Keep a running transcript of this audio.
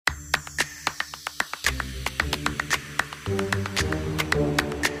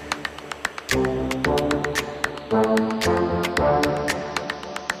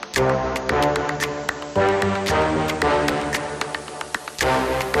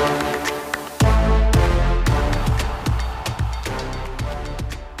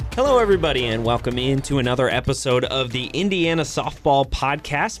everybody, and welcome into another episode of the Indiana Softball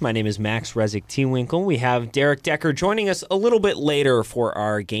Podcast. My name is Max Rezick-Tewinkle. We have Derek Decker joining us a little bit later for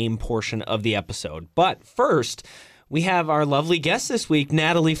our game portion of the episode. But first, we have our lovely guest this week,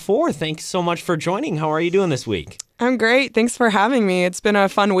 Natalie Foor. Thanks so much for joining. How are you doing this week? I'm great. Thanks for having me. It's been a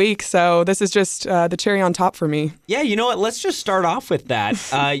fun week, so this is just the cherry on top for me. Yeah, you know what? Let's just start off with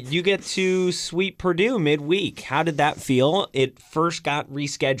that. You get to sweep Purdue midweek. How did that feel? It first got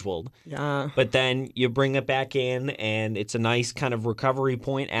rescheduled. Yeah. But then you bring it back in, and it's a nice kind of recovery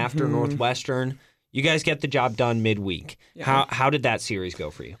point after Northwestern. You guys get the job done midweek. Yeah. How did that series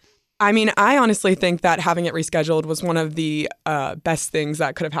go for you? I mean, I honestly think that having it rescheduled was one of the best things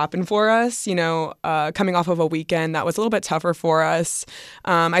that could have happened for us. You know, coming off of a weekend that was a little bit tougher for us.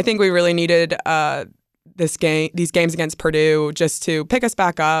 I think we really needed these games against Purdue just to pick us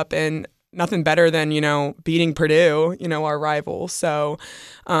back up, and nothing better than, beating Purdue, our rival. So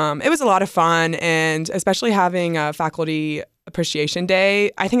it was a lot of fun, and especially having a faculty appreciation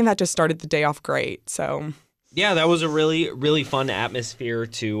day, I think that just started the day off great. So. Yeah, that was a really, really fun atmosphere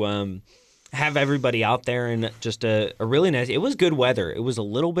to have everybody out there, and just a really nice. It was good weather. It was a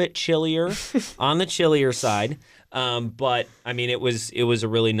little bit chillier on the chillier side, but I mean, it was a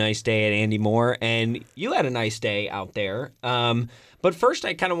really nice day at Andy Moore, and you had a nice day out there. But first,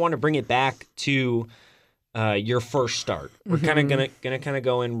 I kind of want to bring it back to your first start. We're kind of gonna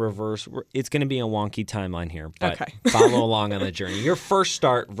go in reverse. It's gonna be a wonky timeline here, but okay. Follow along on the journey. Your first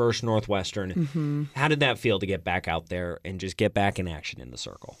start versus Northwestern. How did that feel to get back out there and just get back in action in the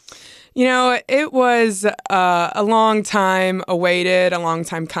circle? It was a long time awaited, a long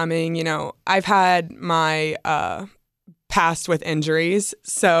time coming. I've had my past with injuries,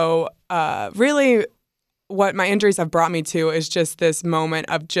 so really. What my injuries have brought me to is just this moment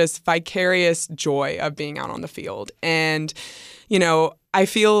of just vicarious joy of being out on the field. And, I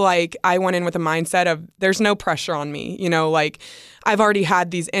feel like I went in with a mindset of there's no pressure on me. I've already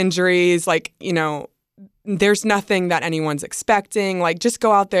had these injuries, there's nothing that anyone's expecting. Just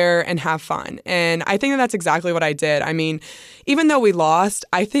go out there and have fun. And I think that's exactly what I did. I mean, even though we lost,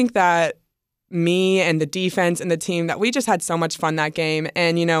 I think that me and the defense and the team, that we just had so much fun that game.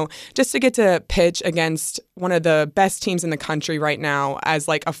 And, just to get to pitch against one of the best teams in the country right now as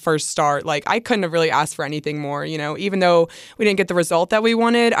a first start, I couldn't have really asked for anything more. Even though we didn't get the result that we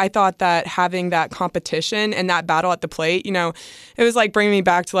wanted, I thought that having that competition and that battle at the plate, it was bringing me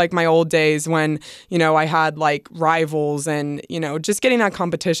back to my old days when, I had rivals, and, just getting that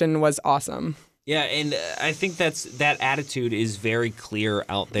competition was awesome. Yeah. And I think that attitude is very clear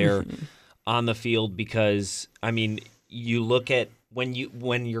out there. On the field, because I mean, you look at when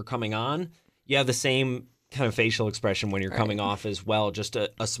you're coming on, you have the same kind of facial expression when you're coming off as well, just a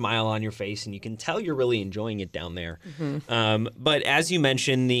smile on your face, and you can tell you're really enjoying it down there. But as you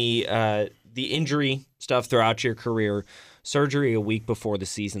mentioned, the injury stuff throughout your career, surgery a week before the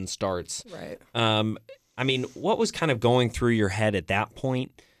season starts. Right. I mean, what was kind of going through your head at that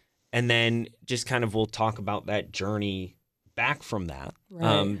point? And then just kind of we'll talk about that journey back from that,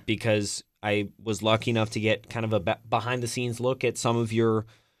 because I was lucky enough to get kind of a behind-the-scenes look at some of your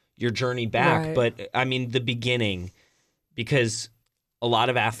journey back. Right. But, I mean, the beginning, because a lot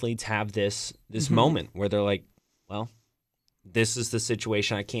of athletes have this moment where they're like, well, this is the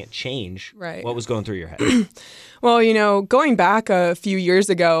situation I can't change. Right. What was going through your head? Well, going back a few years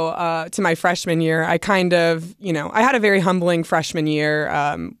ago to my freshman year, I kind of, I had a very humbling freshman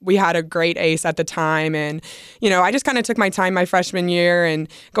year. We had a great ace at the time. And, I just kind of took my time my freshman year, and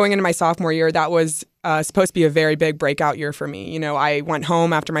going into my sophomore year, that was supposed to be a very big breakout year for me. I went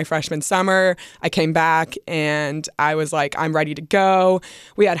home after my freshman summer. I came back, and I was like, I'm ready to go.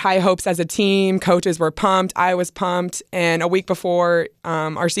 We had high hopes as a team. Coaches were pumped. I was pumped. And a week before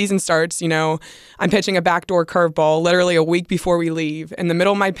our season starts, I'm pitching a backdoor curveball literally a week before we leave in the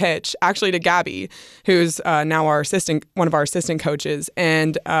middle of my pitch, actually to Gabby, who's now one of our assistant coaches.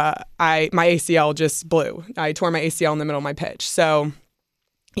 And my ACL just blew. I tore my ACL in the middle of my pitch. So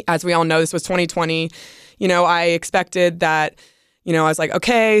as we all know, this was 2020. I expected that, I was like,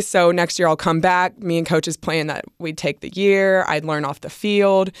 okay, so next year I'll come back. Me and coach's plan that we'd take the year. I'd learn off the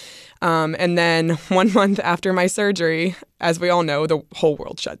field. And then 1 month after my surgery, as we all know, the whole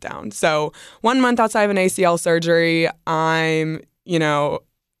world shut down. So 1 month outside of an ACL surgery, I'm,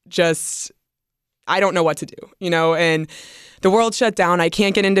 just I don't know what to do, and the world shut down. I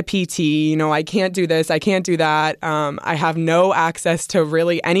can't get into PT, I can't do this, I can't do that. I have no access to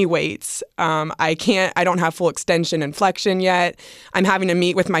really any weights. I don't have full extension and flexion yet. I'm having to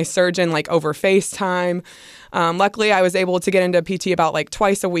meet with my surgeon like over FaceTime. Luckily, I was able to get into PT about like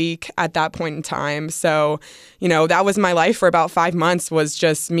twice a week at that point in time. So, that was my life for about 5 months, was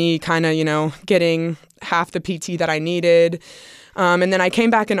just me kind of, getting half the PT that I needed. And then I came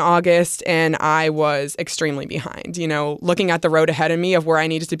back in August and I was extremely behind. Looking at the road ahead of me of where I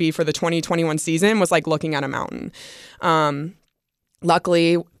needed to be for the 2021 season was like looking at a mountain.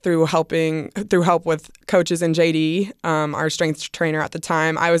 Luckily, through help with coaches and JD, our strength trainer at the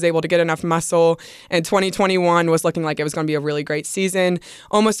time, I was able to get enough muscle, and 2021 was looking like it was going to be a really great season.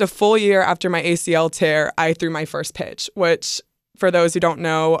 Almost a full year after my ACL tear, I threw my first pitch, which, for those who don't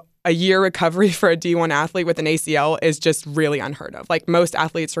know, a year recovery for a D1 athlete with an ACL is just really unheard of. Like, most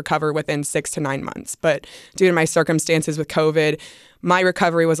athletes recover within 6 to 9 months, but due to my circumstances with COVID, my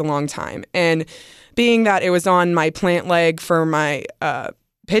recovery was a long time. And being that it was on my plant leg for my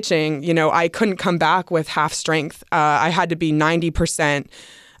pitching, I couldn't come back with half strength. I had to be 90%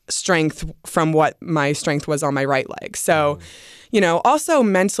 strength from what my strength was on my right leg. So, also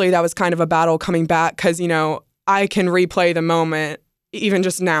mentally, that was kind of a battle coming back because, I can replay the moment even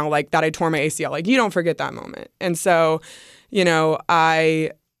just now, like that I tore my ACL. Like, you don't forget that moment. And so,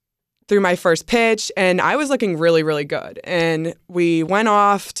 I threw my first pitch and I was looking really, really good. And we went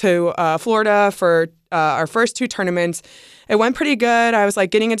off to Florida for our first 2 tournaments. It went pretty good. I was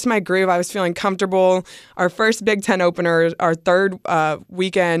like getting into my groove. I was feeling comfortable. Our first Big Ten opener, our third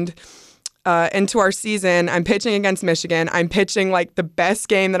weekend into our season, I'm pitching against Michigan. I'm pitching like the best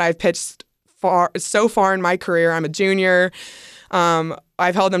game that I've pitched so far in my career. I'm a junior.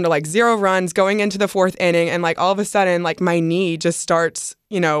 I've held them to like 0 runs going into the 4th inning. And like all of a sudden, like my knee just starts,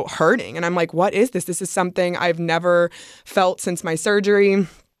 hurting. And I'm like, what is this? This is something I've never felt since my surgery.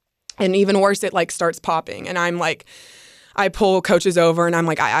 And even worse, it like starts popping. And I'm like, I pull coaches over and I'm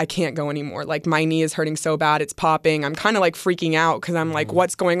like, I can't go anymore. Like, my knee is hurting so bad. It's popping. I'm kind of like freaking out because I'm like,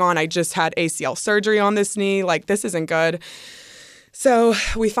 what's going on? I just had ACL surgery on this knee. Like, this isn't good. So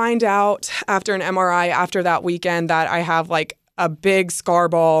we find out after an MRI after that weekend that I have like a big scar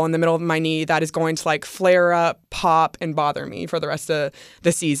ball in the middle of my knee that is going to like flare up, pop, and bother me for the rest of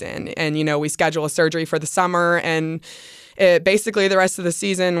the season. And, we schedule a surgery for the summer, and basically the rest of the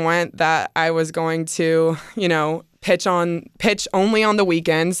season went that I was going to, pitch only on the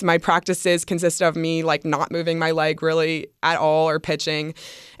weekends. My practices consisted of me like not moving my leg really at all or pitching.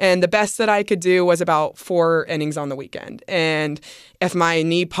 And the best that I could do was about 4 innings on the weekend. And if my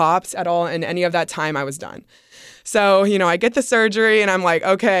knee pops at all in any of that time, I was done. So, I get the surgery and I'm like,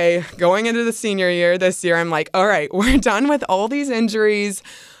 okay, going into the senior year this year, I'm like, all right, we're done with all these injuries.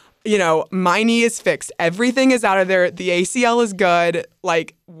 My knee is fixed. Everything is out of there. The ACL is good.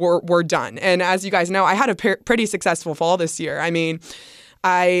 Like, we're done. And as you guys know, I had a pretty successful fall this year. I mean,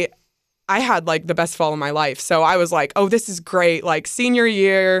 I had like the best fall of my life. So I was like, oh, this is great. Like, senior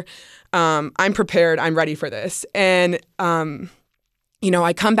year, I'm prepared. I'm ready for this. And,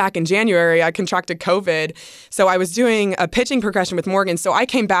 I come back in January, I contracted COVID. So I was doing a pitching progression with Morgan. So I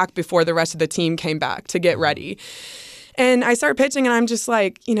came back before the rest of the team came back to get ready. And I start pitching and I'm just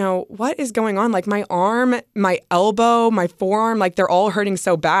like, what is going on? Like, my arm, my elbow, my forearm, like they're all hurting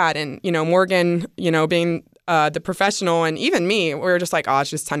so bad. And, Morgan, being the professional, and even me, we were just like, oh, it's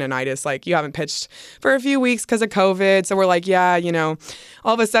just tendonitis. Like, you haven't pitched for a few weeks because of COVID. So we're like, yeah,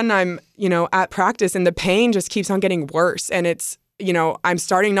 all of a sudden I'm, at practice and the pain just keeps on getting worse. And it's, I'm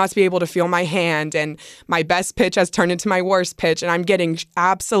starting not to be able to feel my hand, and my best pitch has turned into my worst pitch, and I'm getting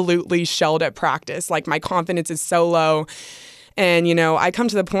absolutely shelled at practice. Like, my confidence is so low. And, I come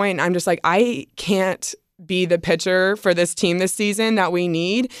to the point and I'm just like, I can't be the pitcher for this team this season that we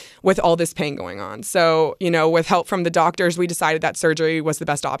need with all this pain going on. So, with help from the doctors, we decided that surgery was the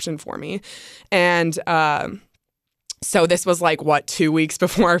best option for me. And, so this was like, 2 weeks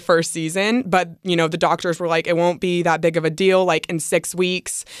before our first season. But, the doctors were like, it won't be that big of a deal. Like, in 6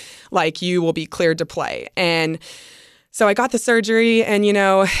 weeks, like, you will be cleared to play. And so I got the surgery, and,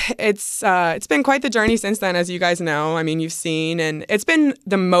 it's been quite the journey since then, as you guys know. I mean, you've seen, and it's been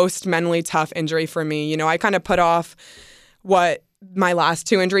the most mentally tough injury for me. I kind of put off what my last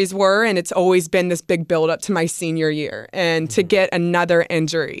 2 injuries were, and it's always been this big buildup to my senior year. And to get another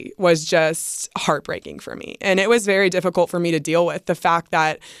injury was just heartbreaking for me. And it was very difficult for me to deal with, the fact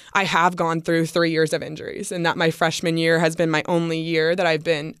that I have gone through 3 years of injuries, and that my freshman year has been my only year that I've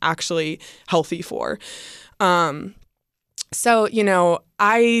been actually healthy for. So,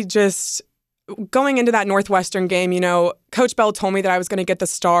 I just, going into that Northwestern game, Coach Bell told me that I was going to get the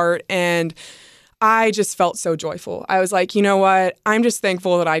start, and I just felt so joyful. I was like, you know what? I'm just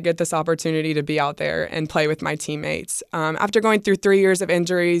thankful that I get this opportunity to be out there and play with my teammates. After going through 3 years of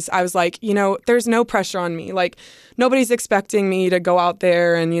injuries, I was like, there's no pressure on me. Like, nobody's expecting me to go out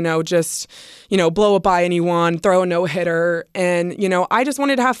there and, just, blow it by anyone, throw a no-hitter. And, I just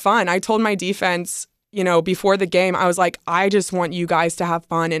wanted to have fun. I told my defense, before the game, I was like, I just want you guys to have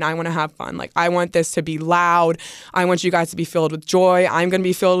fun, and I want to have fun. Like, I want this to be loud. I want you guys to be filled with joy. I'm going to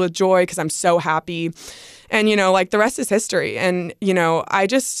be filled with joy because I'm so happy. And, the rest is history. And, I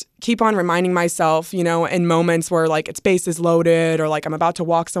just keep on reminding myself, in moments where, like, it's bases loaded or, like, I'm about to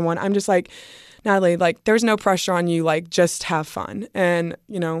walk someone, I'm just like, Natalie, like, there's no pressure on you. Like, just have fun. And,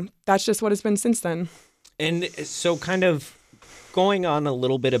 that's just what it's been since then. And so kind of going on a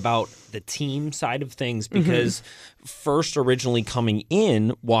little bit about the team side of things, because first originally coming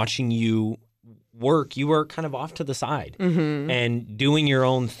in, watching you work, you were kind of off to the side and doing your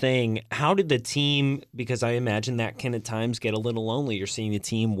own thing. How did the team, because I imagine that can at times get a little lonely. You're seeing the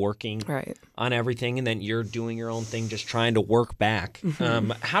team working on everything, and then you're doing your own thing, just trying to work back.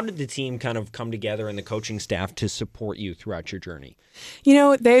 How did the team kind of come together and the coaching staff to support you throughout your journey?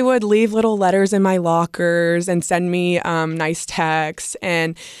 They would leave little letters in my lockers and send me nice texts,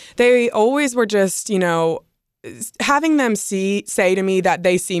 and they always were just, having them say to me that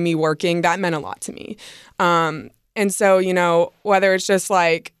they see me working, that meant a lot to me. And so, whether it's just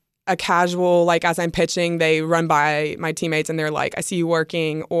like a casual, like as I'm pitching, they run by my teammates and they're like, I see you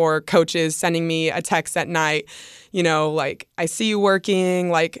working, or coaches sending me a text at night, like, I see you working,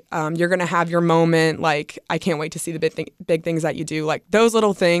 like, you're going to have your moment. Like, I can't wait to see the big things that you do. Like, those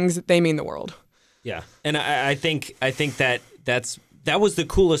little things, they mean the world. Yeah. And I think that was the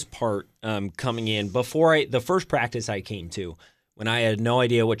coolest part coming in. The first practice I came to, when I had no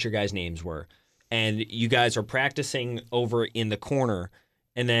idea what your guys' names were, and you guys are practicing over in the corner,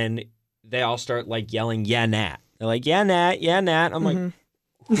 and then they all start like yelling, "Yeah, Nat." They're like, "Yeah, Nat, yeah, Nat." I'm like,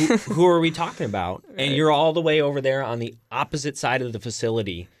 who are we talking about? Right. And you're all the way over there on the opposite side of the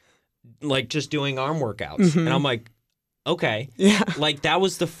facility, like just doing arm workouts. And I'm like, okay. Yeah. Like, that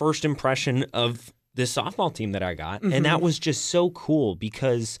was the first impression of this softball team that I got. And that was just so cool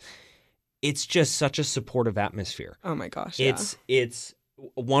because it's just such a supportive atmosphere. Oh my gosh. It's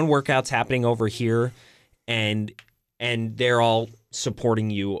one workout's happening over here, and they're all supporting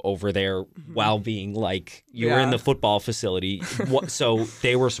you over there while being like, you were in the football facility. So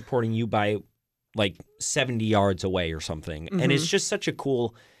they were supporting you by like 70 yards away or something. And it's just such a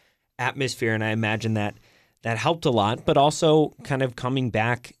cool atmosphere. And I imagine that helped a lot, but also kind of coming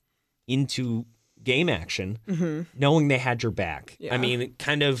back into game action, knowing they had your back. Yeah. I mean,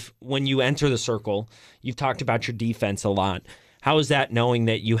 kind of when you enter the circle, you've talked about your defense a lot. How is that, knowing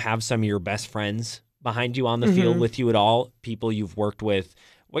that you have some of your best friends behind you on the field with you at all, people you've worked with?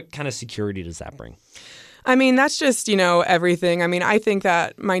 What kind of security does that bring? I mean, that's just, everything. I mean, I think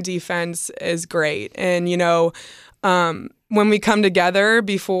that my defense is great. And, when we come together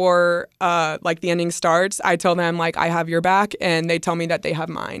before, like, the inning starts, I tell them, like, I have your back, and they tell me that they have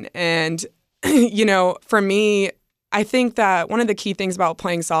mine. And, for me, I think that one of the key things about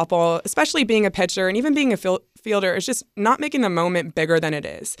playing softball, especially being a pitcher and even being a fielder, is just not making the moment bigger than it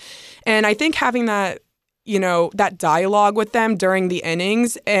is. And I think having that, that dialogue with them during the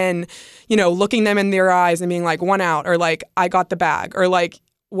innings and, looking them in their eyes and being like, one out, or like, I got the bag, or like,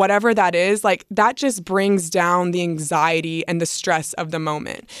 whatever that is, like, that just brings down the anxiety and the stress of the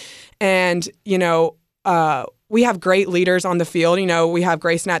moment. And, we have great leaders on the field. We have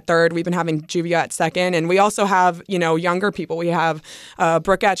Grayson at third. We've been having Juvia at second. And we also have, younger people. We have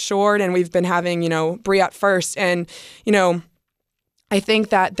Brooke at short, and we've been having, Bree at first. And, I think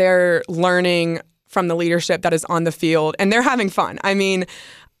that they're learning from the leadership that is on the field, and they're having fun. I mean,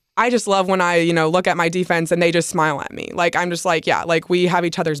 I just love when I, look at my defense and they just smile at me. Like, I'm just like, yeah, like, we have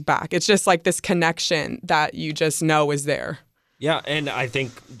each other's back. It's just like this connection that you just know is there. Yeah, and I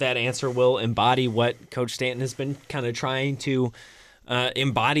think that answer will embody what Coach Stanton has been kind of trying to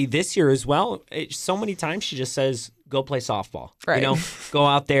embody this year as well. So many times she just says, go play softball. Right. Go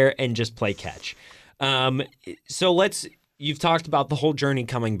out there and just play catch. So you've talked about the whole journey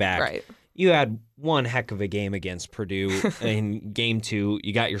coming back. Right. You had one heck of a game against Purdue in Game 2.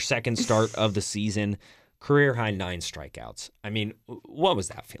 You got your second start of the season, career-high 9 strikeouts. I mean, what was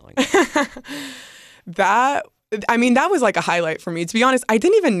that feeling? That was like a highlight for me. To be honest, I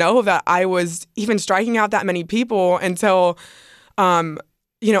didn't even know that I was even striking out that many people until,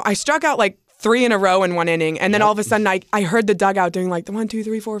 I struck out like 3 in a row in one inning. And then all of a sudden I heard the dugout doing like the 1, 2,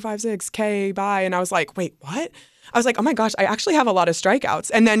 3, 4, 5, 6, K, bye. And I was like, wait, what? I was like, oh my gosh, I actually have a lot of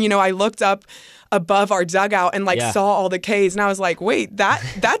strikeouts. And then, I looked up above our dugout and saw all the Ks. And I was like, wait,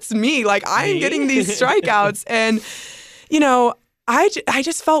 that's me. Like, I'm getting these strikeouts. And, I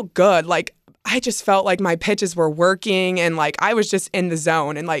just felt good. Like, I just felt like my pitches were working and like I was just in the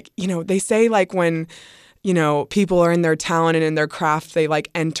zone. And like, they say like when, people are in their talent and in their craft, they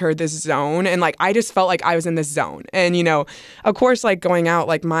like enter this zone. And like, I just felt like I was in this zone. And, of course, like going out,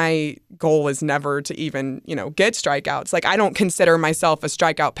 like my goal is never to even, get strikeouts. Like I don't consider myself a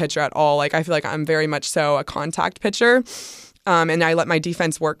strikeout pitcher at all. Like I feel like I'm very much so a contact pitcher. And I let my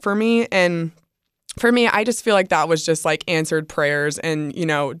defense work for me. And for me, I just feel like that was just like answered prayers and,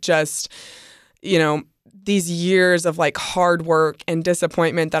 these years of like hard work and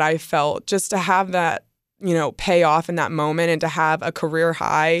disappointment that I felt just to have that, pay off in that moment and to have a career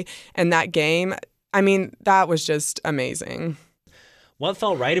high in that game. I mean, that was just amazing. What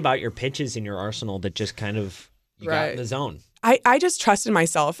felt right about your pitches in your arsenal that just kind of you got in the zone? I just trusted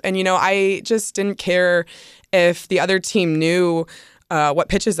myself. And, I just didn't care if the other team knew what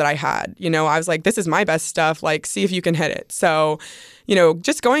pitches that I had. I was like, this is my best stuff. Like, see if you can hit it. So,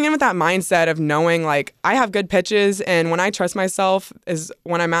 just going in with that mindset of knowing like I have good pitches and when I trust myself is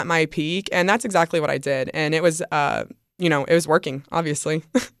when I'm at my peak. And that's exactly what I did. And it was, it was working, obviously.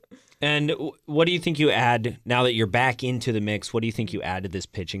 And what do you think you add now that you're back into the mix? What do you think you add to this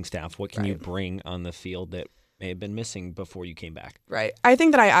pitching staff? What can you bring on the field that may have been missing before you came back? Right. I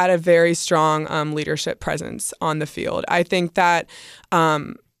think that I add a very strong leadership presence on the field. I think that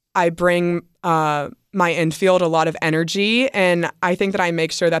I bring my infield a lot of energy, and I think that I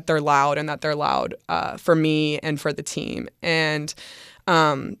make sure that they're loud and that they're loud for me and for the team. And,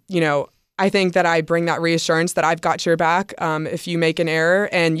 I think that I bring that reassurance that I've got your back if you make an error,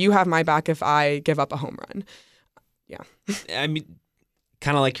 and you have my back if I give up a home run. Yeah. I mean,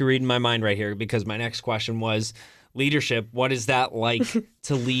 kind of like you're reading my mind right here, because my next question was leadership. What is that like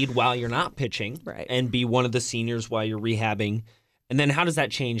to lead while you're not pitching and be one of the seniors while you're rehabbing? And then how does that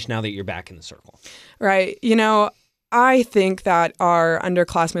change now that you're back in the circle? Right. I think that our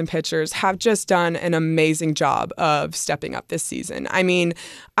underclassmen pitchers have just done an amazing job of stepping up this season. I mean,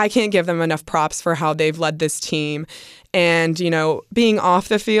 I can't give them enough props for how they've led this team. And, being off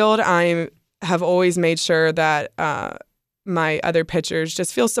the field, I have always made sure that my other pitchers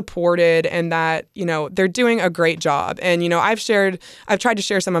just feel supported and that, they're doing a great job. And, I've tried to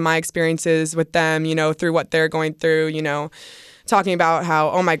share some of my experiences with them, through what they're going through, talking about how,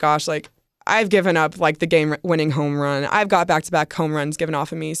 oh my gosh, like I've given up like the game-winning home run. I've got back-to-back home runs given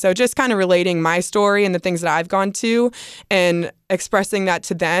off of me. So just kind of relating my story and the things that I've gone to and expressing that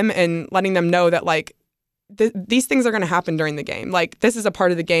to them and letting them know that like these things are going to happen during the game. Like this is a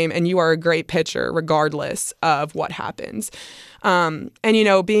part of the game and you are a great pitcher regardless of what happens. And,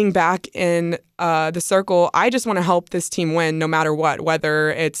 being back in the circle, I just want to help this team win no matter what,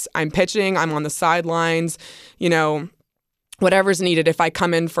 whether it's I'm pitching, I'm on the sidelines, whatever's needed. If I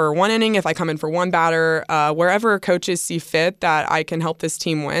come in for one inning, if I come in for one batter, wherever coaches see fit that I can help this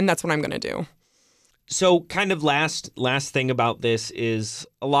team win, that's what I'm going to do. So kind of last thing about this is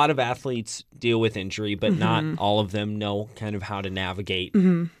a lot of athletes deal with injury, but not all of them know kind of how to navigate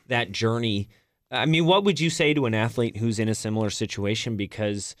that journey. I mean, what would you say to an athlete who's in a similar situation?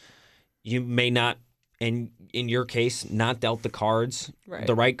 Because you may not, and in your case, not dealt the cards,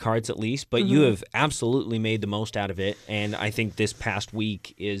 the right cards at least, but you have absolutely made the most out of it. And I think this past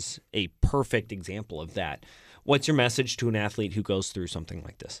week is a perfect example of that. What's your message to an athlete who goes through something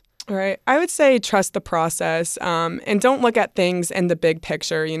like this? All right. I would say trust the process and don't look at things in the big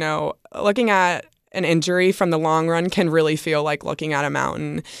picture. Looking at an injury from the long run can really feel like looking at a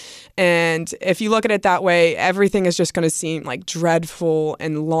mountain. And if you look at it that way, everything is just going to seem like dreadful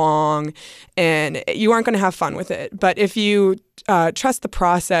and long, and you aren't going to have fun with it. But if you trust the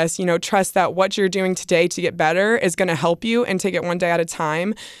process, trust that what you're doing today to get better is going to help you and take it one day at a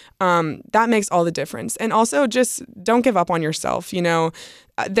time, that makes all the difference. And also just don't give up on yourself.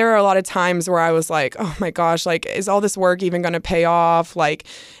 There are a lot of times where I was like, oh my gosh, like, is all this work even going to pay off? Like,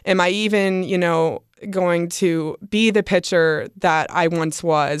 am I even, going to be the pitcher that I once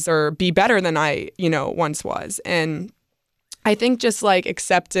was or be better than I, once was? And I think just like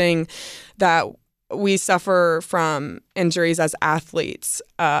accepting that we suffer from injuries as athletes,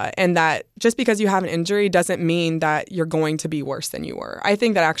 and that just because you have an injury doesn't mean that you're going to be worse than you were. I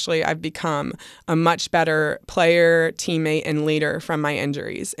think that actually I've become a much better player, teammate, and leader from my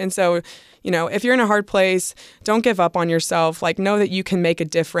injuries. And so, if you're in a hard place, don't give up on yourself. Like, know that you can make a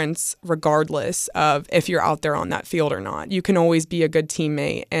difference regardless of if you're out there on that field or not. You can always be a good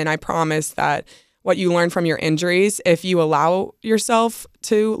teammate. And I promise that what you learn from your injuries, if you allow yourself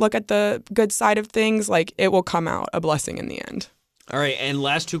to look at the good side of things, like, it will come out a blessing in the end. All right, and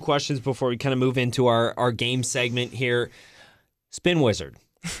last two questions before we kind of move into our game segment here. Spin Wizard,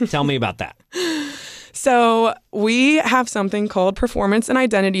 tell me about that. So we have something called performance and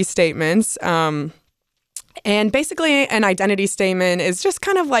identity statements. And basically an identity statement is just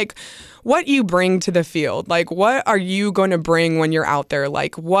kind of like what you bring to the field. Like, what are you going to bring when you're out there?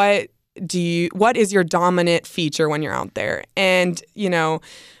 Like, what is your dominant feature when you're out there? And,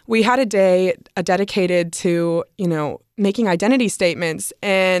 we had a day dedicated to, making identity statements.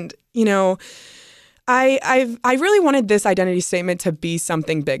 And, I really wanted this identity statement to be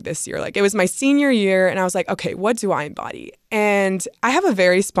something big this year. Like, it was my senior year, and I was like, okay, what do I embody? And I have a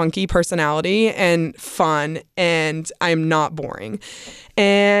very spunky personality and fun, and I'm not boring.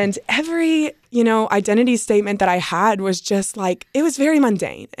 And every, identity statement that I had was just like, it was very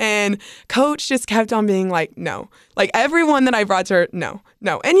mundane. And coach just kept on being like, no. Like, everyone that I brought to her, no.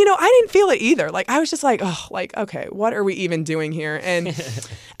 And, I didn't feel it either. Like, I was just like, oh, like, okay, what are we even doing here? And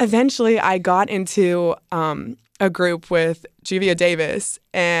eventually I got into a group with Juvia Davis.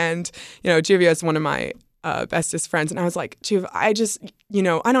 And, Juvia is one of my bestest friends. And I was like, Juv, I just,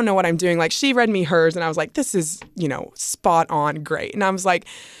 I don't know what I'm doing. Like, she read me hers and I was like, this is, spot on, great. And I was like,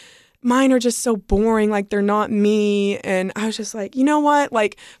 mine are just so boring. Like, they're not me. And I was just like, you know what?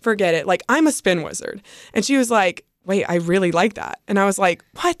 Like, forget it. Like, I'm a spin wizard. And she was like, wait, I really like that. And I was like,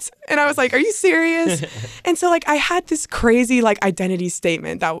 what? And I was like, are you serious? And so, like, I had this crazy, like, identity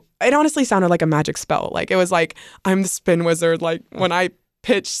statement that it honestly sounded like a magic spell. Like, it was like, I'm the spin wizard. Like, when I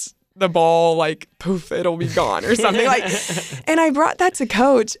pitch the ball, like, poof, it'll be gone or something. Like, and I brought that to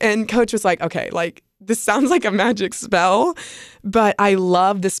coach, and coach was like, okay, like, this sounds like a magic spell, but I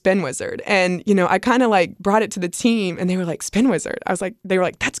love the spin wizard. And, I kind of like brought it to the team, and they were like, spin wizard. They were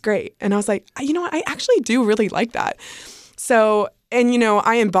like, that's great. And I was like, you know what? I actually do really like that. So, and,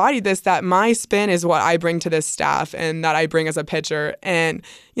 I embodied this, that my spin is what I bring to this staff and that I bring as a pitcher. And,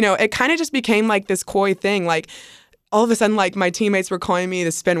 it kind of just became like this coy thing. Like, all of a sudden, like, my teammates were calling me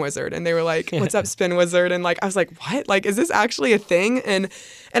the spin wizard, and they were like, what's up, spin wizard? And, like, I was like, what? Like, is this actually a thing? And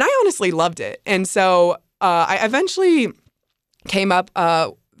I honestly loved it. And so I eventually came up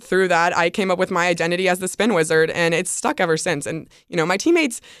through that. I came up with my identity as the spin wizard, and it's stuck ever since. And, my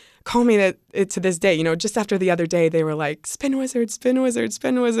teammates call me that to this day. Just after the other day, they were like, spin wizard, spin wizard,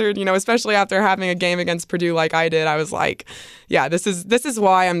 spin wizard. Especially after having a game against Purdue like I did, I was like, yeah, this is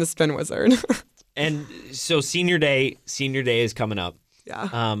why I'm the spin wizard. And so senior day is coming up.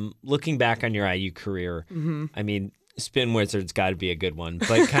 Yeah. Looking back on your IU career, I mean, spin wizard's got to be a good one.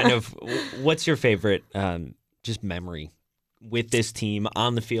 But kind of, what's your favorite just memory with this team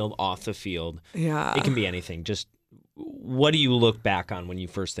on the field, off the field? Yeah. It can be anything. Just what do you look back on when you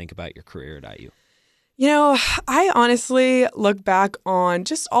first think about your career at IU? I honestly look back on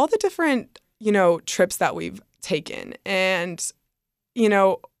just all the different, trips that we've taken. And,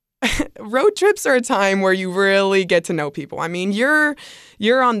 road trips are a time where you really get to know people. I mean, you're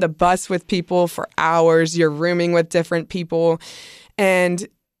on the bus with people for hours. You're rooming with different people. And,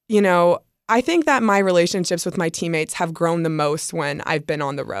 I think that my relationships with my teammates have grown the most when I've been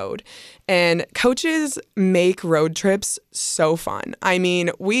on the road. And coaches make road trips so fun. I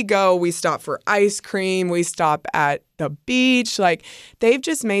mean, we stop for ice cream, we stop at the beach. Like, they've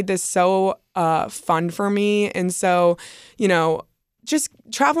just made this so fun for me. And so, just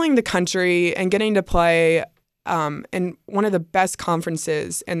traveling the country and getting to play in one of the best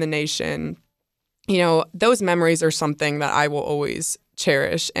conferences in the nation, those memories are something that I will always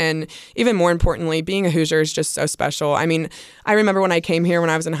cherish. And even more importantly, being a Hoosier is just so special. I mean, I remember when I came here when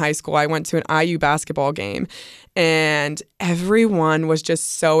I was in high school, I went to an IU basketball game, and everyone was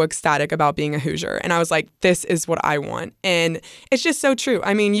just so ecstatic about being a Hoosier. And I was like, this is what I want. And it's just so true.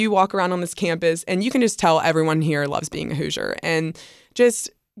 I mean, you walk around on this campus and you can just tell everyone here loves being a Hoosier. And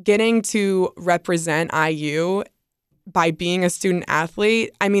just getting to represent IU by being a student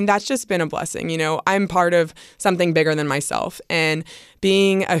athlete, I mean, that's just been a blessing. I'm part of something bigger than myself. And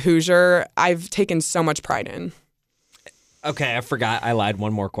being a Hoosier, I've taken so much pride in. Okay, I forgot. I lied.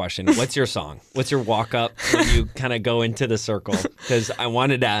 One more question. What's your song? What's your walk up when you kind of go into the circle? Because I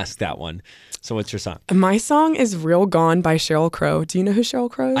wanted to ask that one. So what's your song? My song is Real Gone by Sheryl Crow. Do you know who Sheryl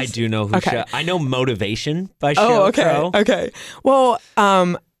Crow is? I do know who. Okay. I know Motivation by Oh, Sheryl okay. Crow. Okay. Well,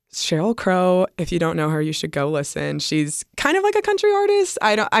 Sheryl Crow, if you don't know her, you should go listen. She's kind of like a country artist.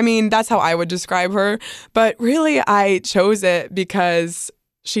 I mean, that's how I would describe her. But really, I chose it because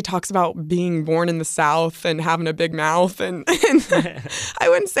she talks about being born in the South and having a big mouth. And I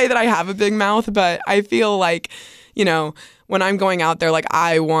wouldn't say that I have a big mouth, but I feel like, you know, when I'm going out there, like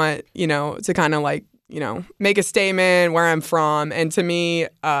I want, you know, to kind of like, you know, make a statement where I'm from. And to me,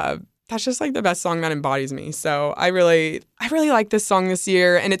 that's just like the best song that embodies me. So I really like this song this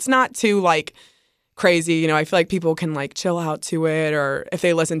year. And it's not too like crazy. You know, I feel like people can like chill out to it, or if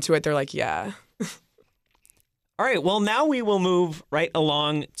they listen to it, they're like, yeah. All right, well, now we will move right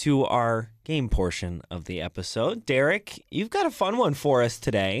along to our game portion of the episode. Derek, you've got a fun one for us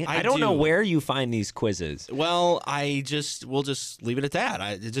today. I don't know where you find these quizzes. Well, we'll just leave it at that.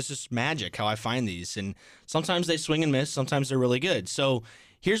 It's just magic how I find these. And sometimes they swing and miss. Sometimes they're really good. So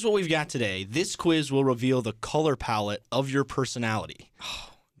here's what we've got today. This quiz will reveal the color palette of your personality.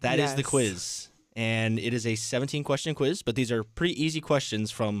 That is the quiz. And it is a 17-question quiz, but these are pretty easy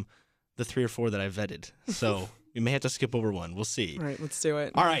questions from the 3 or 4 that I vetted. So we may have to skip over one. We'll see. All right, let's do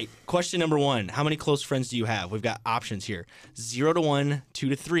it. All right, question number 1. How many close friends do you have? We've got options here. 0 to 1, 2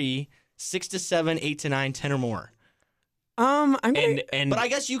 to 3, 6 to 7, 8 to 9, 10 or more. I'm gonna, But I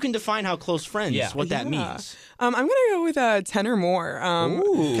guess you can define how close friends, what that means. I'm gonna go with 10 or more.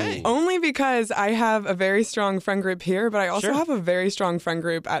 Okay. Only because I have a very strong friend group here, but I also Sure. have a very strong friend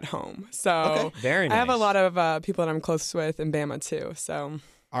group at home. So Very nice. I have a lot of people that I'm close with in Bama too. So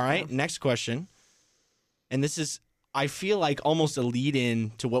All right, next question. And this is, I feel like, almost a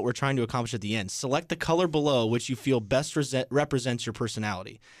lead-in to what we're trying to accomplish at the end. Select the color below which you feel best represents your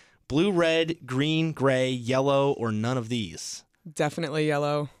personality. Blue, red, green, gray, yellow, or none of these? definitely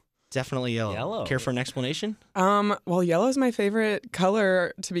yellow. Definitely yellow. Yellow. Care for an explanation? Well, yellow is my favorite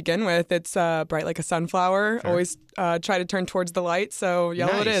color to begin with. It's bright like a sunflower. Fair. Always try to turn towards the light, so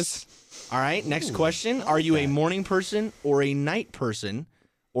yellow it is. All right, next question. Are you a morning person or a night person,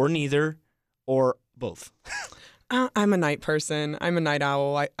 or neither, or both? I'm a night person. I'm a night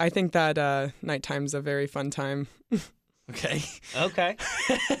owl. I think that nighttime's a very fun time. Okay. Okay.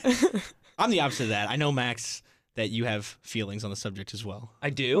 I'm the opposite of that. I know, Max, that you have feelings on the subject as well. I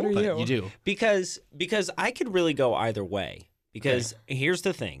do. What are you? You do. Because I could really go either way. Because here's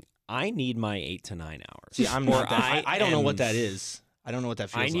the thing. I need my 8 to 9 hours. See, I'm not that. I don't know what that am- is. I don't know what that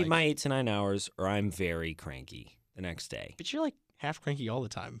feels I like. need my 8 to 9 hours or I'm very cranky the next day. But you're like half cranky all the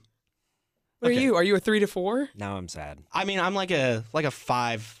time. What are Okay. you? Are you a 3 to 4? Now I'm sad. I mean, I'm like a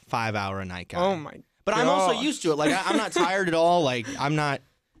 5 hour a night guy. Oh my! But I'm also gosh. used to it. Like I'm not tired at all. Like I'm not.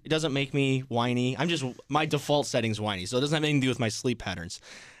 It doesn't make me whiny. I'm just my default setting's whiny, so it doesn't have anything to do with my sleep patterns.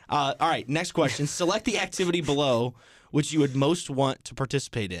 All right, next question. Select the activity below which you would most want to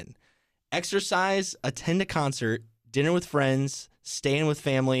participate in: exercise, attend a concert, dinner with friends, stay in with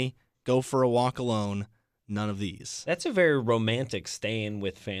family, go for a walk alone. None of these. That's a very romantic staying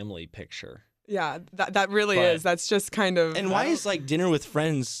with family picture. Yeah, that really But- is. That's just kind of. And why is like dinner with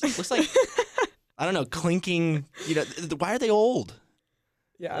friends looks like I don't know, clinking? You know, why are they old?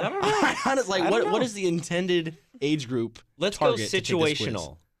 Yeah. I don't know. Honestly, like I don't what know. is the intended age group? Let's go target to take this quiz?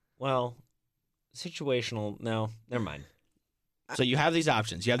 situational. Well, situational. No, never mind. So you have these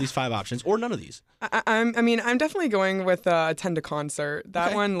options. You have these 5 options, or none of these. I'm definitely going with attend a concert. That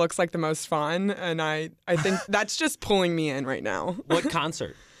Okay. one looks like the most fun, and I think that's just pulling me in right now. What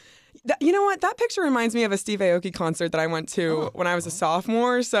concert? You know what? That picture reminds me of a Steve Aoki concert that I went to when I was a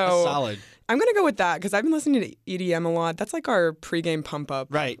sophomore. So That's solid. I'm gonna go with that because I've been listening to EDM a lot. That's like our pregame pump up.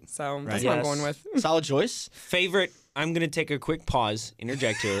 Right. So that's Right. what I'm Yes. going with. Solid choice. Favorite. I'm gonna take a quick pause.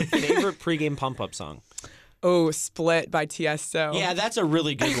 Interject here. Favorite pregame pump up song. Oh, Split by Tiesto. Yeah, that's a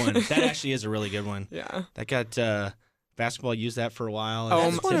really good one. That actually is a really good one. Yeah. That got basketball used that for a while.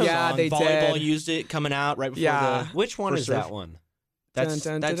 Oh, That's a yeah, song. they Volleyball did. used it coming out right before Yeah. Which one First is serve. that one? That's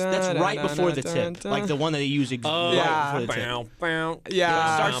Dun, dun, that's dun, that's dun, right dun, before the dun, tip, dun. like the one that they use Oh, Yeah. right before the tip. bow, bow. Yeah.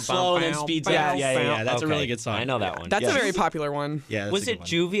 It starts slow and then speeds up. Yes. Yeah. That's a really Okay. good song. I know that one. That's Yes. a very popular one. Yeah. That's Was a it good one.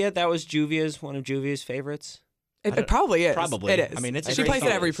 Juvia? That was Juvia's one of Juvia's favorites. It probably is. Probably. It is. I mean, it's a she great plays it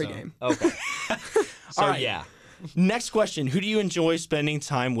song, every so. pregame. Okay. So All right. yeah. Next question. Who do you enjoy spending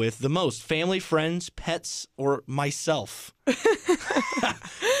time with the most? Family, friends, pets, or myself?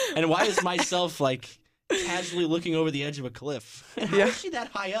 And why is myself like casually looking over the edge of a cliff? And how is she that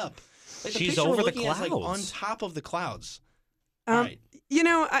high up? Like, the She's picture we're over the looking at is, like on clouds. top of the clouds. All right.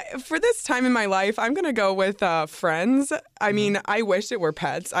 For this time in my life, I'm going to go with friends. I mean, I wish it were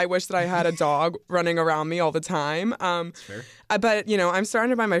pets. I wish that I had a dog running around me all the time. That's fair. But, I'm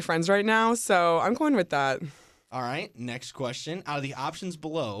surrounded by my friends right now, so I'm going with that. All right, next question. Out of the options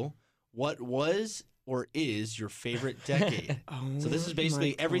below, what was or is your favorite decade? So this is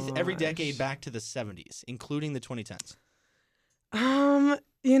basically every decade back to the 70s, including the 2010s. I'm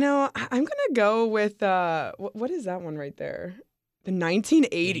going to go with, what is that one right there? The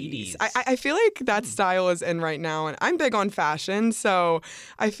 1980s. I feel like that style is in right now, and I'm big on fashion, so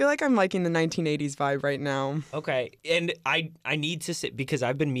I feel like I'm liking the 1980s vibe right now. Okay, and I need to say, because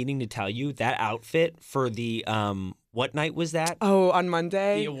I've been meaning to tell you, that outfit for the, what night was that? Oh, on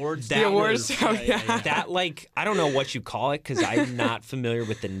Monday? The awards. The awards show, yeah. That, I don't know what you call it, because I'm not familiar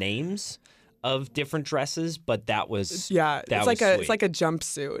with the names of different dresses, but that was it's like a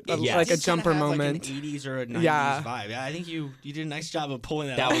jumpsuit, like a jumper moment. Like an 80s or a 90s vibe. Yeah, I think you did a nice job of pulling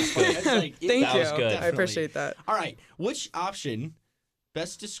that off. That was good. Thank you. Was good. I appreciate that. All right, which option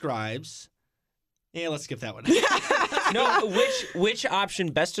best describes? Yeah, let's skip that one. No, which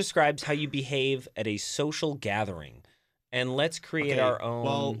option best describes how you behave at a social gathering? And let's create our own.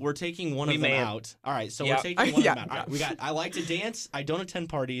 Well, we're taking one of them out. All right, so we're taking one of them out. All right, we got, I like to dance. I don't attend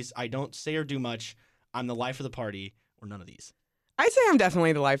parties. I don't say or do much. I'm the life of the party, or none of these. I'd say I'm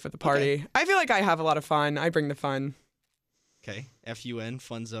definitely the life of the party. Okay. I feel like I have a lot of fun. I bring the fun. Okay, FUN,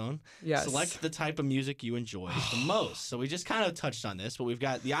 fun zone. Yes. Select the type of music you enjoy the most. So we just kind of touched on this, but we've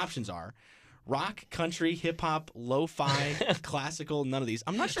got, the options are rock, country, hip-hop, lo-fi, classical, none of these.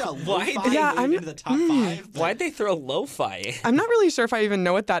 I'm not sure how lo-fi moved into the top 5. Why'd they throw lo-fi? I'm not really sure if I even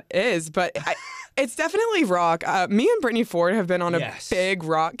know what that is, but it's definitely rock. Me and Brittany Ford have been on a big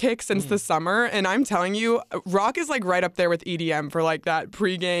rock kick since the summer, and I'm telling you, rock is like right up there with EDM for like that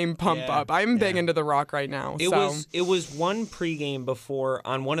pregame pump-up. I'm big into the rock right now. It was one pregame before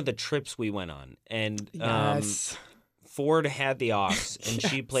on one of the trips we went on, and Ford had the aux, and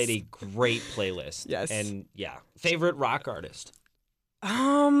she played a great playlist. Yes. And favorite rock artist?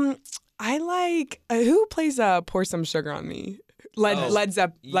 I like who plays "Pour Some Sugar on Me." Led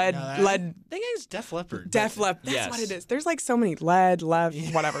Zeppelin. I think it's Def Leppard. Def Leppard. That's what it is. There's like so many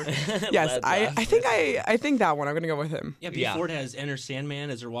whatever. Yes, I think that one. I'm gonna go with him. Yeah, Ford has Enter Sandman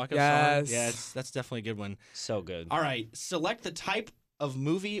as her walk-up song. Yeah, that's definitely a good one. So good. All right, select the type of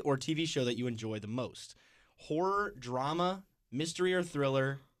movie or TV show that you enjoy the most. Horror, drama, mystery or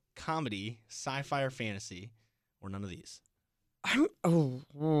thriller, comedy, sci-fi or fantasy, or none of these.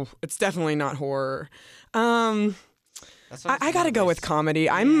 It's definitely not horror. I gotta go with comedy.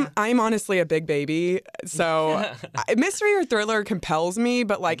 I'm honestly a big baby, so mystery or thriller compels me,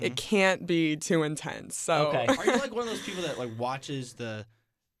 but it can't be too intense. So, are you like one of those people that like watches the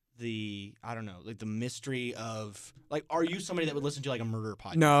I don't know, like the mystery of are you somebody that would listen to like a murder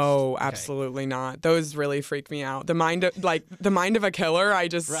podcast? No, absolutely not. Those really freak me out. The mind of a killer. I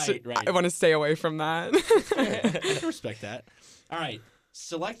just I want to stay away from that. I can respect that. All right,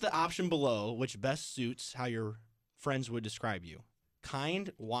 select the option below which best suits how your friends would describe you: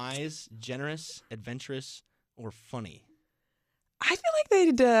 kind, wise, generous, adventurous, or funny. I feel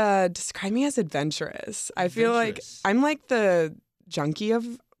like they'd describe me as adventurous. I feel like I'm like the junkie of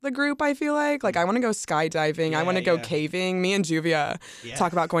the group. I feel like I want to go skydiving. I want to go caving. Me and Juvia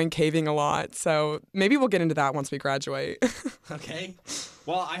talk about going caving a lot. So maybe we'll get into that once we graduate. Okay.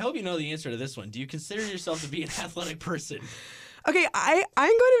 Well, I hope you know the answer to this one. Do you consider yourself to be an athletic person? Okay, I'm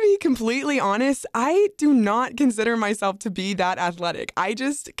going to be completely honest. I do not consider myself to be that athletic. I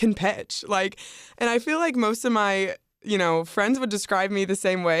just can pitch. And I feel like most of my friends would describe me the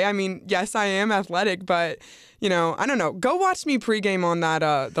same way. I mean, yes, I am athletic, but, I don't know. Go watch me pregame on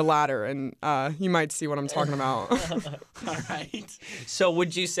that the ladder, and you might see what I'm talking about. All right. So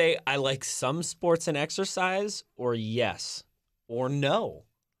would you say I like some sports and exercise, or yes, or no?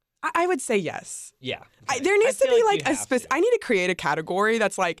 I would say yes. Yeah. There needs to be like a specific. I need to create a category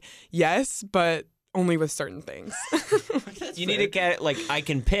that's like yes, but only with certain things. You need to get I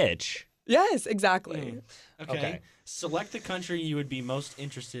can pitch. Yes, exactly. Okay. Select the country you would be most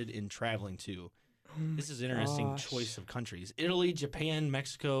interested in traveling to. This is an interesting choice of countries: Italy, Japan,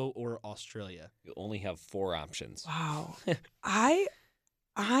 Mexico, or Australia. You only have 4 options. Wow.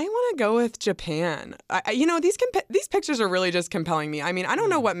 I want to go with Japan. These pictures are really just compelling me. I mean, I don't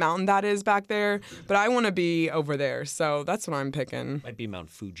know what mountain that is back there, but I want to be over there. So that's what I'm picking. Might be Mount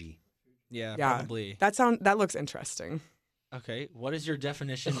Fuji. Yeah, probably. That looks interesting. Okay, what is your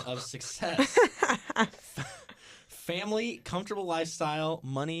definition of success? Family, comfortable lifestyle,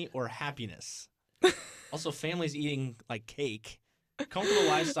 money, or happiness? Also, family's eating cake. Comfortable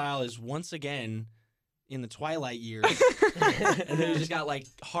lifestyle is once again in the twilight years, and then you just got like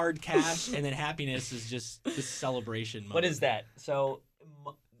hard cash, and then happiness is just this celebration mode. What is that? So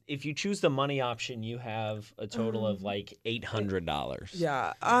if you choose the money option, you have a total of like $800.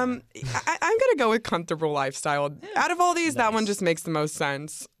 Yeah. I'm gonna go with comfortable lifestyle. Out of all these, that one just makes the most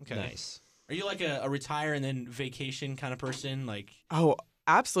sense. Okay. Nice. Are you like a retire and then vacation kind of person? Like, Oh,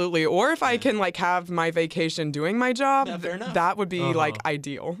 absolutely. Or if I can like have my vacation doing my job, Yeah, fair enough. that would be like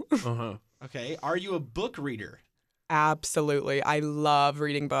ideal. Uh-huh. okay, are you a book reader? Absolutely. I love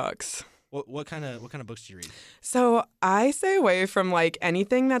reading books. What kind of books do you read? So I stay away from like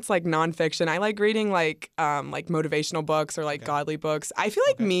anything that's like nonfiction. I like reading like motivational books or like godly books. I feel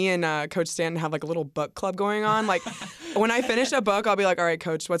like me and Coach Stanton have like a little book club going on. Like when I finish a book, I'll be like, all right,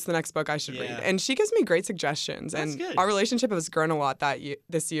 Coach, what's the next book I should read? And she gives me great suggestions. That's and good. our relationship has grown a lot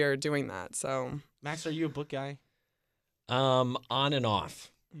this year doing that. So Max, are you a book guy? On and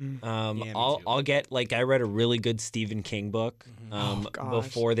off. me too. I'll get like I read a really good Stephen King book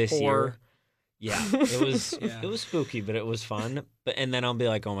before this year. Yeah, it was spooky, but it was fun. And then I'll be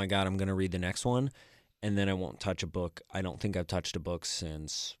like, oh my god, I'm gonna read the next one, and then I won't touch a book. I don't think I've touched a book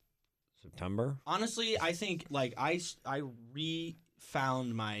since September. Honestly, I think like I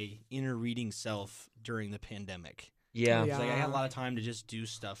re-found my inner reading self during the pandemic. Yeah. It's like I had a lot of time to just do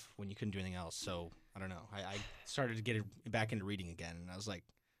stuff when you couldn't do anything else. So I don't know. I started to get back into reading again, and I was like,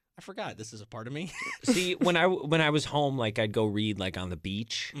 I forgot this is a part of me. See, when I was home, like I'd go read like on the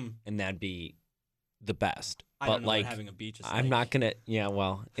beach, and that'd be the best. I But don't know like, what having a beach is I'm like. not gonna. Yeah,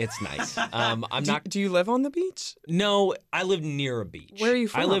 well, it's nice. I'm not. do you live on the beach? No, I live near a beach. Where are you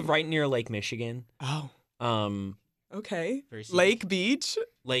I from? live right near Lake Michigan. Oh, okay. Very scenic. Lake Beach.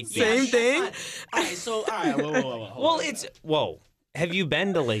 Lake Same Beach. thing. All right, so all right, whoa. Hold Well, on. Have you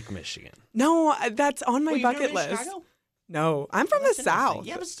been to Lake Michigan? No, that's on my Wait, you've never bucket been to list. Chicago? No, I'm from the That's interesting. South.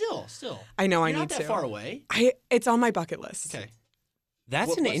 Yeah, but still. I know. You're I not need that to. far away. It's on my bucket list. Okay.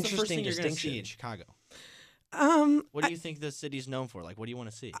 That's an What's interesting the first thing you're gonna distinction. see in Chicago? Um, What do you think the city's known for? Like, what do you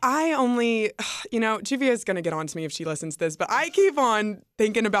want to see? I only, Juvia is gonna get on to me if she listens to this, but I keep on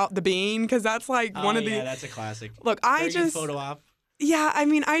thinking about the Bean because that's like one of the. Yeah, that's a classic. Look, Very good photo op. Yeah, I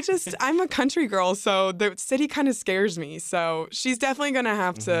mean, I'm a country girl, so the city kind of scares me. So she's definitely gonna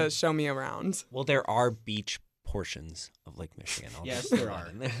have to show me around. Well, there are beach portions of Lake Michigan. Yes, just there throw are.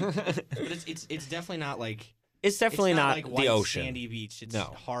 that in there. But it's definitely not like It's definitely it's not like the white, ocean. sandy beach. It's No.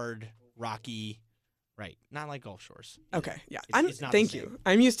 hard, rocky, right? Not like Gulf Shores. Okay, yeah. It's not the Thank same. you.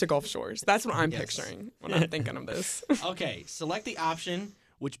 I'm used to Gulf Shores. That's what I'm Yes. picturing when I'm thinking of this. Okay, select the option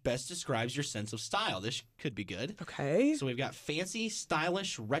which best describes your sense of style. This could be good. Okay. So we've got fancy,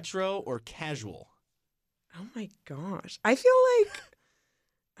 stylish, retro, or casual. Oh my gosh. I feel like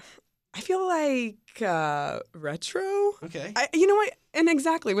retro. Okay. You know what? And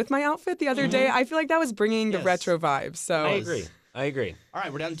exactly with my outfit the other day, I feel like that was bringing the Yes. retro vibes. So I agree. All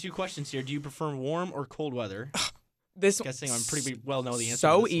right, we're down to 2 questions here. Do you prefer warm or cold weather? this Guessing I'm pretty well know the answer. to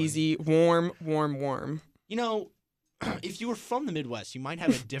so this one. easy. Warm, warm, warm. You know, if you were from the Midwest, you might have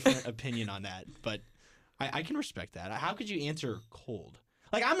a different opinion on that, but I can respect that. How could you answer cold?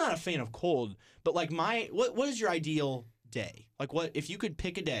 Like, I'm not a fan of cold, but like what is your ideal day? Like, what if you could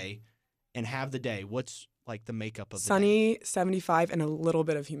pick a day and have the day? What's like the makeup of the day? Sunny, 75, and a little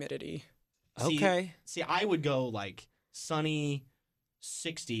bit of humidity. Okay. See, I would go like sunny,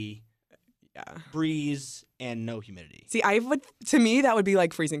 60, Yeah. breeze, and no humidity. See, to me, that would be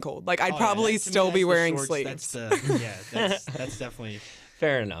like freezing cold. Like, I'd Oh, yeah, probably to me, still that's be the wearing shorts. sleeves. That's definitely.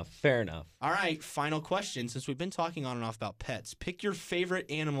 Fair enough. All right, final question. Since we've been talking on and off about pets, pick your favorite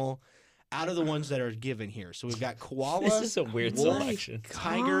animal out of the ones that are given here. So we've got koala, This is a weird wolf, selection.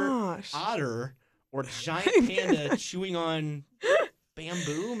 tiger, Gosh. otter, or giant panda chewing on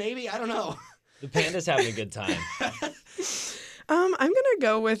bamboo, maybe? I don't know. The panda's having a good time. I'm gonna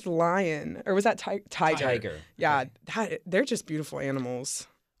go with lion, or was that tiger? Tiger. Yeah, they're just beautiful animals.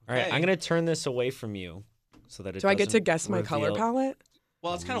 All right, Okay. I'm gonna turn this away from you, so that it Do I get to doesn't guess my color reveal- palette?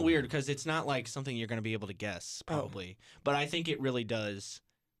 Well, it's kind of weird because it's not like something you're going to be able to guess, probably. But I think it really does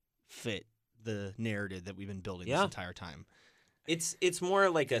fit the narrative that we've been building this Yeah. entire time. It's more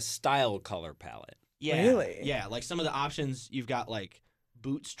like a style color palette. Yeah. Really? Yeah, like some of the options you've got like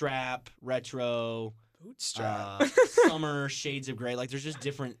bootstrap, retro, Bootstrap. summer, shades of gray. Like there's just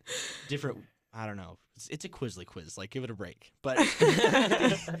different. I don't know. It's a Quizly quiz. Like give it a break. But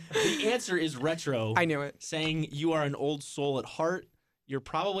the answer is retro. I knew it. Saying you are an old soul at heart. You're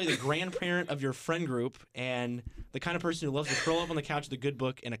probably the grandparent of your friend group and the kind of person who loves to curl up on the couch with a good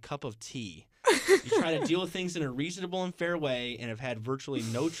book and a cup of tea. You try to deal with things in a reasonable and fair way and have had virtually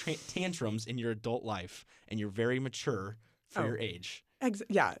no tantrums in your adult life, and you're very mature for your age.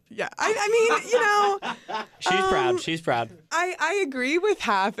 Yeah. I mean, you know, She's proud. She's proud. I agree with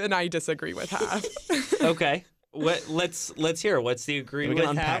half and I disagree with half. Okay. Let's hear. What's the agree We with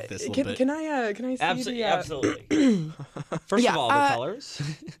can unpack half? this a little bit. Can I see the Absolutely. First Yeah, of all, the colors.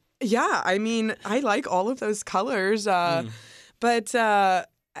 Yeah, I mean, I like all of those colors, but I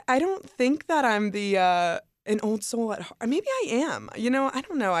don't think that I'm the an old soul at heart. Maybe I am. You know, I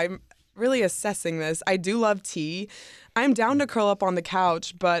don't know. I'm really assessing this. I do love tea. I'm down to curl up on the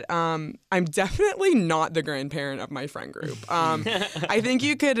couch, but I'm definitely not the grandparent of my friend group. I think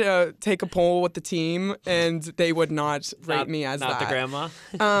you could take a poll with the team, and they would not rate me as not that. the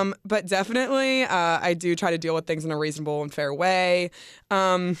grandma. But definitely, I do try to deal with things in a reasonable and fair way.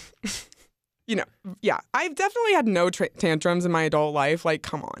 You know, yeah, I've definitely had no tantrums in my adult life. Like,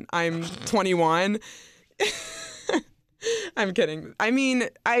 come on, I'm 21. I'm kidding. I mean,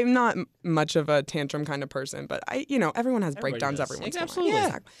 I'm not much of a tantrum kind of person, but everyone has breakdowns does. every once Absolutely. in a while.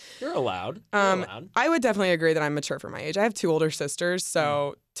 Yeah. You're allowed. I would definitely agree that I'm mature for my age. I have 2 older sisters,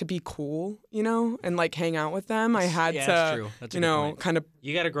 so to be cool, and like hang out with them, I had Yeah, to, that's true. That's a good point. kind of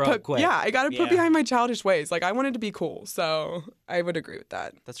You got to grow up quick. Yeah, I got to put Yeah. behind my childish ways. Like I wanted to be cool, so I would agree with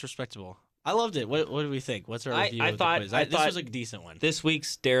that. That's respectable. I loved it. What do we think? What's our review of the quiz? This was a decent one. This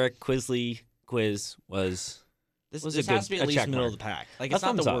week's Derek Quisley quiz was This a has good- to be a at least check middle mark. of the pack. Like A it's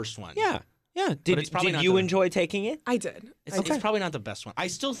not the thumbs up. worst one. Yeah. Yeah. Did, it's probably did not you the- enjoy taking it? I did. It's probably not the best one. I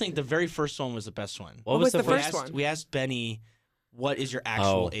still think the very first one was the best one. What was the We first asked- one? We asked Benny, "What is your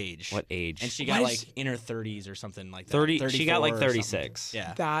actual age?" What age? And she got What is- like in her 30s or something like that. 30. She got like 34 or 36. something.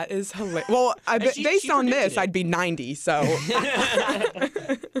 Yeah. That is hilarious. Well, she based on predicted this, it. I'd be 90. So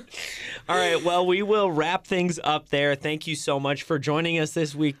All right. Well, we will wrap things up there. Thank you so much for joining us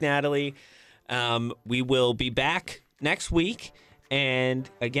this week, Natalie. We will be back next week. And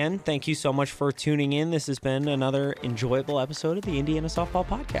again, thank you so much for tuning in. This has been another enjoyable episode of the Indiana Softball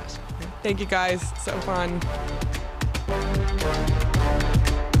Podcast. thank you guys. So fun.